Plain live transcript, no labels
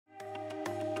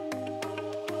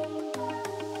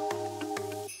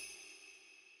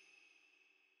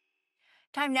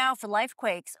Time now for Life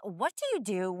Quakes. What do you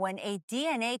do when a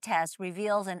DNA test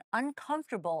reveals an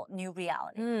uncomfortable new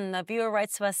reality? A viewer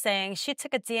writes to us saying she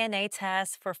took a DNA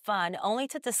test for fun only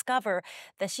to discover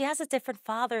that she has a different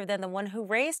father than the one who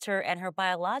raised her, and her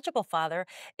biological father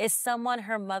is someone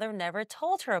her mother never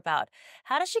told her about.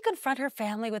 How does she confront her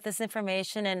family with this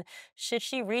information, and should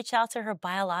she reach out to her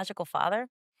biological father?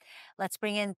 Let's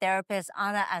bring in therapist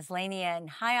Anna Aslanian.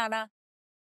 Hi, Anna.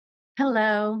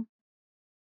 Hello.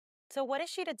 So, what is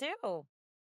she to do?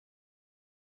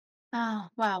 Oh,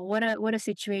 wow, what a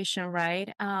situation,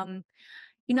 right?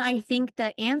 I think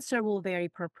the answer will vary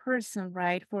per person,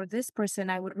 right? For this person,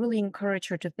 I would really encourage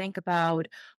her to think about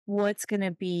what's going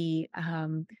to be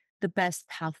the best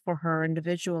path for her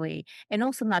individually, and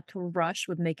also not to rush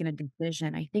with making a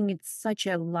decision. I think it's such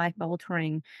a life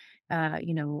altering,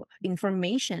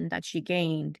 information that she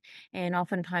gained, and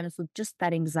oftentimes with just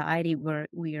that anxiety, where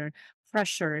we're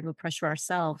pressured, we pressure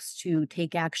ourselves to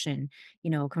take action,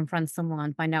 confront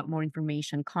someone, find out more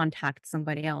information, contact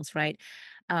somebody else, right?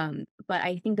 But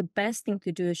I think the best thing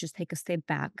to do is just take a step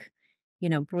back,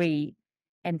 breathe,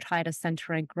 and try to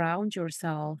center and ground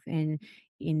yourself in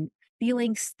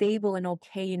feeling stable and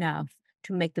okay enough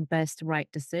to make the best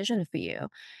right decision for you.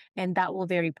 And that will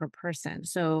vary per person.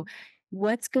 So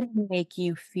what's going to make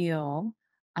you feel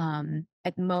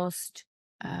at most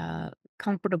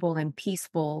comfortable and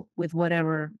peaceful with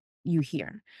whatever you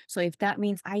hear? So if that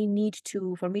means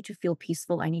for me to feel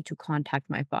peaceful, I need to contact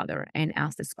my father and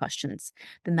ask these questions,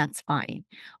 then that's fine.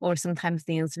 Or sometimes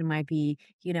the answer might be,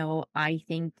 I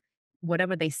think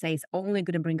whatever they say is only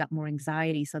going to bring up more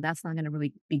anxiety. So that's not going to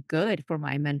really be good for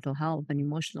my mental health and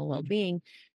emotional well being.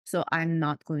 So I'm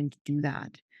not going to do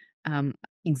that. Um,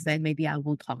 Instead, maybe I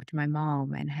will talk to my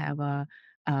mom and have a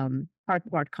heart to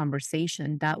heart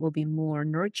conversation that will be more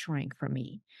nurturing for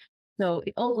me. So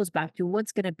it all goes back to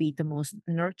what's going to be the most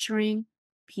nurturing,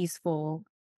 peaceful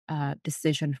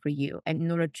decision for you. And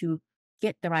in order to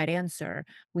get the right answer,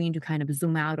 we need to kind of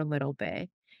zoom out a little bit,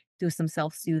 do some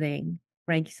self soothing,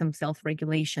 some self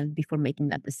regulation before making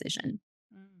that decision.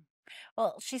 Mm.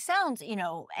 Well, she sounds,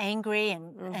 angry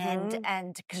and and Mm-hmm.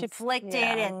 and She, conflicted,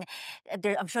 yeah. and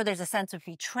I'm sure there's a sense of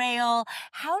betrayal.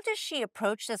 How does she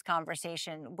approach this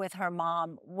conversation with her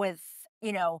mom with,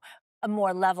 a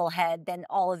more level head than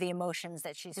all of the emotions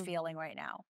that she's feeling right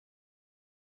now?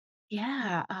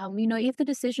 Yeah. If the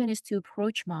decision is to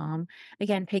approach mom,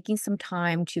 again, taking some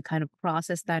time to kind of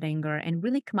process that anger and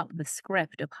really come up with a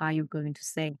script of how you're going to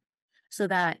say, so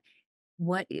that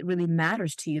what it really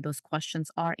matters to you, those questions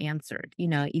are answered.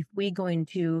 If we go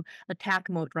into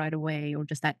attack mode right away, or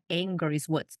just that anger is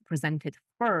what's presented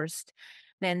first,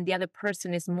 then the other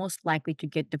person is most likely to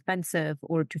get defensive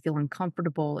or to feel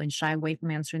uncomfortable and shy away from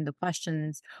answering the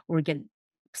questions, or get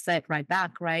upset right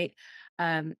back, right?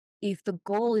 Um, if the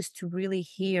goal is to really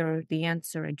hear the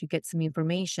answer and to get some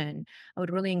information, I would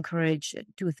really encourage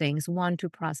two things. One, to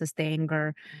process the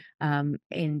anger,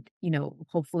 and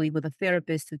hopefully with a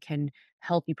therapist who can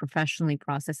help you professionally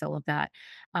process all of that.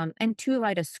 And two,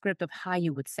 write a script of how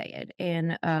you would say it.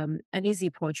 And an easy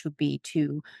approach would be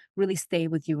to really stay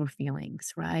with your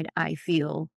feelings, right? I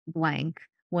feel blank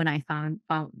when I found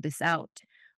this out.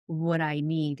 What I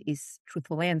need is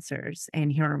truthful answers,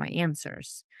 and here are my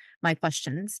answers, my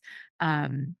questions.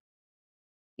 Um,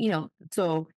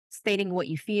 so stating what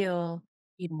you feel,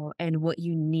 and what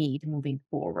you need moving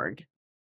forward.